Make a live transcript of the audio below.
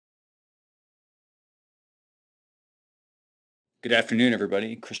Good afternoon,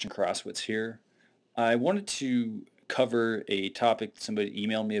 everybody. Christian Karasiewicz here. I wanted to cover a topic that somebody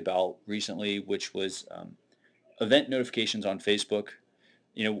emailed me about recently, which was event notifications on Facebook.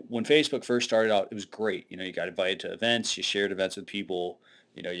 When Facebook first started out, it was great. You got invited to events, you shared events with people,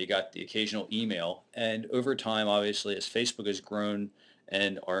 you got the occasional email. And over time, obviously, as Facebook has grown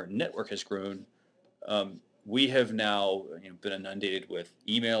and our network has grown, we have now been inundated with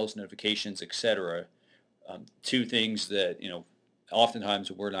emails, notifications, etc. Two things that oftentimes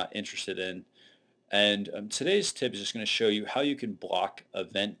we're not interested in. And today's tip is just going to show you how you can block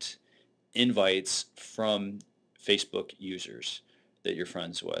event invites from Facebook users that you're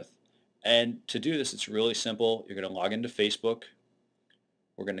friends with. And to do this, it's really simple. You're going to log into Facebook.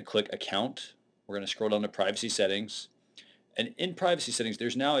 We're going to click Account. We're going to scroll down to Privacy Settings. And in Privacy Settings,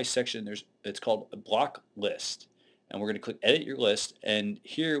 there's now a section. It's called a Block List. And we're going to click Edit Your List. And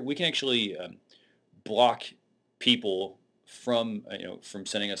here we can actually block people from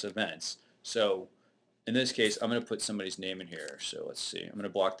sending us events. So in this case, I'm going to put somebody's name in here. So let's see. I'm going to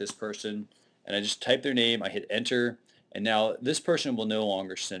block this person, and I just type their name. I hit enter, and now this person will no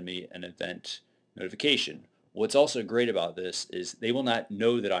longer send me an event notification. What's also great about this is they will not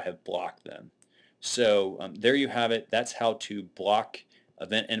know that I have blocked them. So there you have it. That's how to block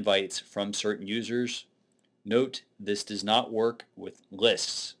event invites from certain users. Note, this does not work with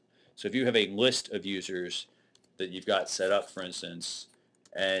lists. So if you have a list of users that you've got set up, for instance,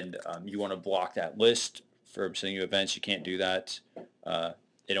 and you want to block that list from sending you events, you can't do that.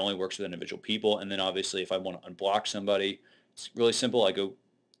 It only works with individual people. And then obviously if I want to unblock somebody, it's really simple. I go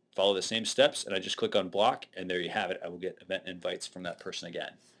follow the same steps and I just click on block, and there you have it. I will get event invites from that person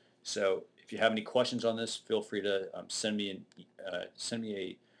again. So if you have any questions on this, feel free to send me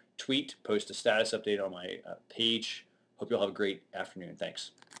a tweet, post a status update on my page. Hope you'll have a great afternoon.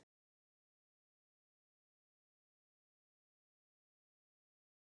 Thanks.